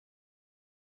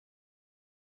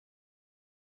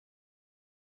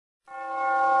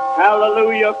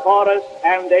Hallelujah, chorus,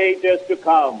 and ages to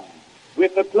come.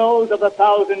 With the close of the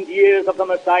 1,000 years of the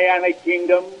Messianic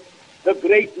kingdom, the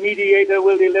great mediator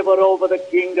will deliver over the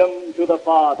kingdom to the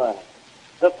Father.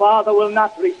 The Father will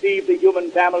not receive the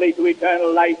human family to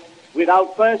eternal life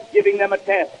without first giving them a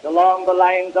test along the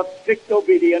lines of strict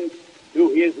obedience to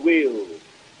his will.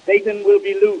 Satan will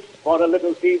be loosed for a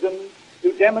little season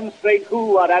to demonstrate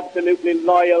who are absolutely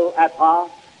loyal at heart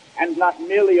and not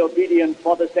merely obedient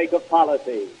for the sake of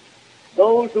policy.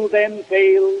 Those who then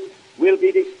fail will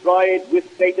be destroyed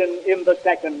with Satan in the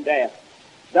second death.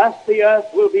 Thus the earth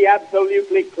will be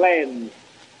absolutely cleansed.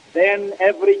 Then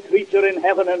every creature in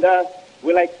heaven and earth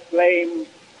will exclaim,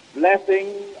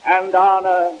 "Blessing and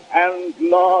honor and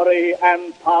glory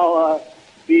and power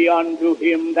be unto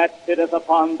him that sitteth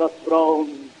upon the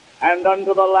throne and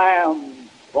unto the Lamb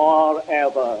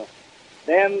forever."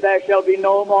 Then there shall be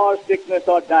no more sickness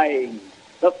or dying.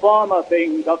 The former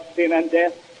things of sin and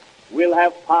death will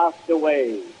have passed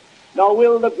away. Nor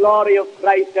will the glory of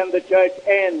Christ and the church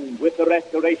end with the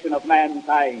restoration of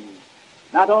mankind.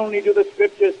 Not only do the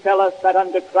scriptures tell us that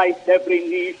under Christ every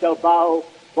knee shall bow,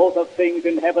 both of things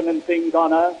in heaven and things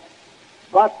on earth,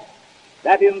 but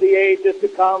that in the ages to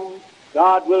come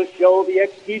God will show the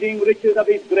exceeding riches of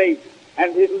his grace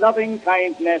and his loving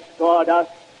kindness toward us,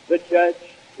 the church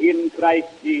in Christ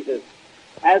Jesus.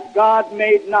 As God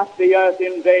made not the earth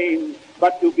in vain,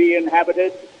 but to be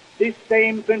inhabited, this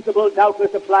same principle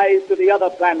doubtless applies to the other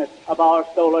planets of our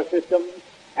solar system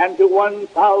and to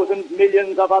 1,000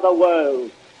 millions of other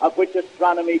worlds of which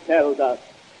astronomy tells us.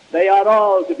 They are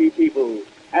all to be peopled,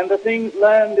 and the things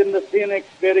learned in the sin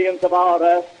experience of our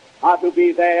earth are to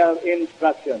be their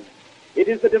instruction. It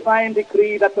is the divine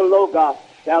decree that the Logos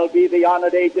shall be the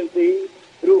honored agency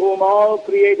through whom all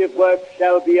creative work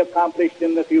shall be accomplished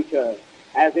in the future,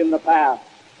 as in the past,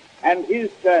 and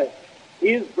his church,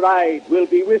 his bride, will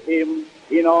be with him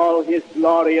in all his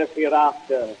glorious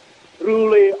hereafter.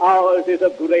 Truly ours is a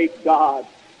great God,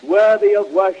 worthy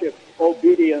of worship,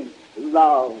 obedience,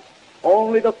 love.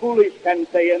 Only the foolish can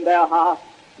say in their hearts,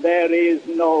 "There is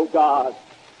no God."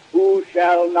 Who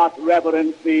shall not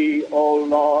reverence thee, O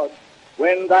Lord,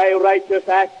 when thy righteous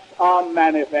acts are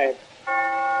manifest?